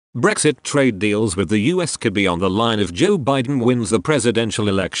Brexit trade deals with the US could be on the line if Joe Biden wins the presidential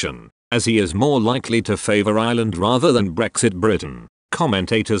election, as he is more likely to favour Ireland rather than Brexit Britain,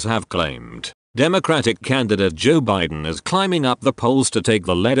 commentators have claimed. Democratic candidate Joe Biden is climbing up the polls to take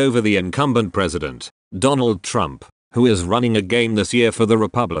the lead over the incumbent president, Donald Trump, who is running again this year for the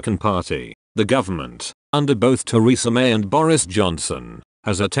Republican Party. The government, under both Theresa May and Boris Johnson,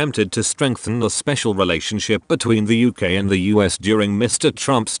 has attempted to strengthen the special relationship between the UK and the US during Mr.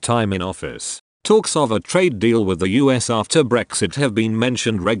 Trump's time in office. Talks of a trade deal with the US after Brexit have been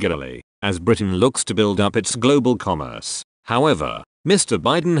mentioned regularly, as Britain looks to build up its global commerce. However, Mr.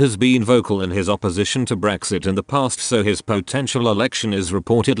 Biden has been vocal in his opposition to Brexit in the past, so his potential election is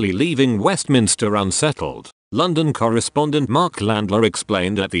reportedly leaving Westminster unsettled. London correspondent Mark Landler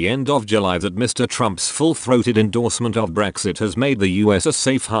explained at the end of July that Mr. Trump's full-throated endorsement of Brexit has made the US a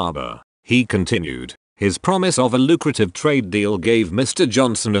safe harbor. He continued, his promise of a lucrative trade deal gave Mr.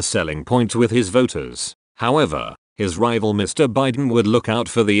 Johnson a selling point with his voters. However, his rival Mr. Biden would look out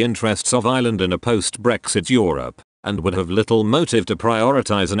for the interests of Ireland in a post-Brexit Europe, and would have little motive to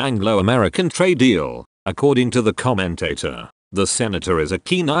prioritize an Anglo-American trade deal, according to the commentator. The senator is a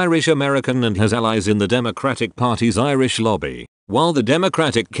keen Irish American and has allies in the Democratic Party's Irish lobby. While the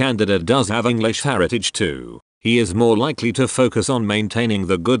Democratic candidate does have English heritage too, he is more likely to focus on maintaining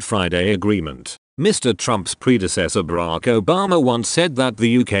the Good Friday Agreement. Mr. Trump's predecessor Barack Obama once said that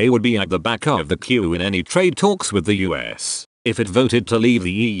the UK would be at the back of the queue in any trade talks with the US if it voted to leave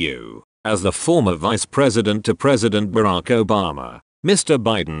the EU. As the former vice president to President Barack Obama, Mr.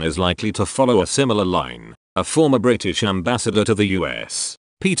 Biden is likely to follow a similar line. A former British ambassador to the US,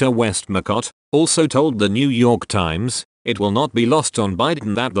 Peter Westmacott, also told the New York Times, it will not be lost on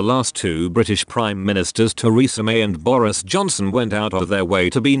Biden that the last two British Prime Ministers Theresa May and Boris Johnson went out of their way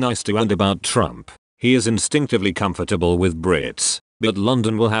to be nice to and about Trump. He is instinctively comfortable with Brits, but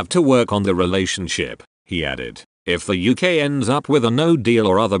London will have to work on the relationship, he added. If the UK ends up with a no deal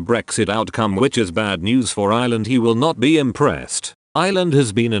or other Brexit outcome which is bad news for Ireland, he will not be impressed. Ireland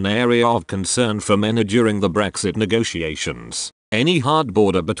has been an area of concern for many during the Brexit negotiations. Any hard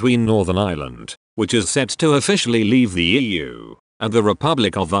border between Northern Ireland, which is set to officially leave the EU, and the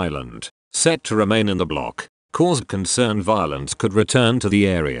Republic of Ireland, set to remain in the bloc, caused concern violence could return to the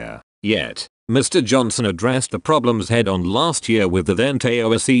area. Yet, Mr. Johnson addressed the problems head-on last year with the then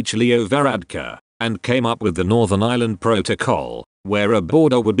TOSH Leo Varadkar, and came up with the Northern Ireland Protocol, where a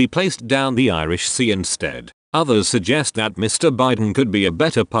border would be placed down the Irish Sea instead. Others suggest that Mr. Biden could be a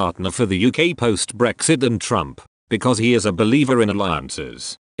better partner for the UK post-Brexit than Trump, because he is a believer in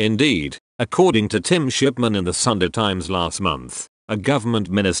alliances. Indeed, according to Tim Shipman in the Sunday Times last month, a government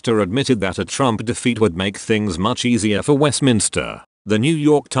minister admitted that a Trump defeat would make things much easier for Westminster. The New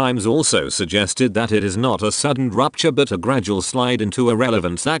York Times also suggested that it is not a sudden rupture but a gradual slide into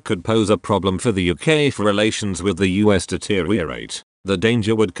irrelevance that could pose a problem for the UK if relations with the US deteriorate. The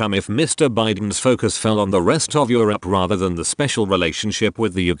danger would come if Mr. Biden's focus fell on the rest of Europe rather than the special relationship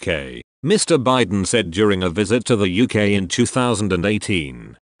with the UK. Mr. Biden said during a visit to the UK in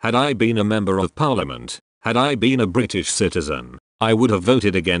 2018, "Had I been a member of parliament, had I been a British citizen, I would have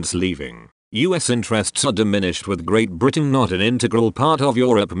voted against leaving. US interests are diminished with Great Britain not an integral part of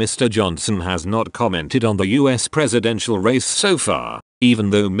Europe." Mr. Johnson has not commented on the US presidential race so far, even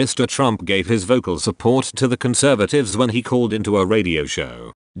though Mr. Trump gave his vocal support to the Conservatives when he called into a radio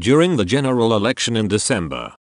show during the general election in December.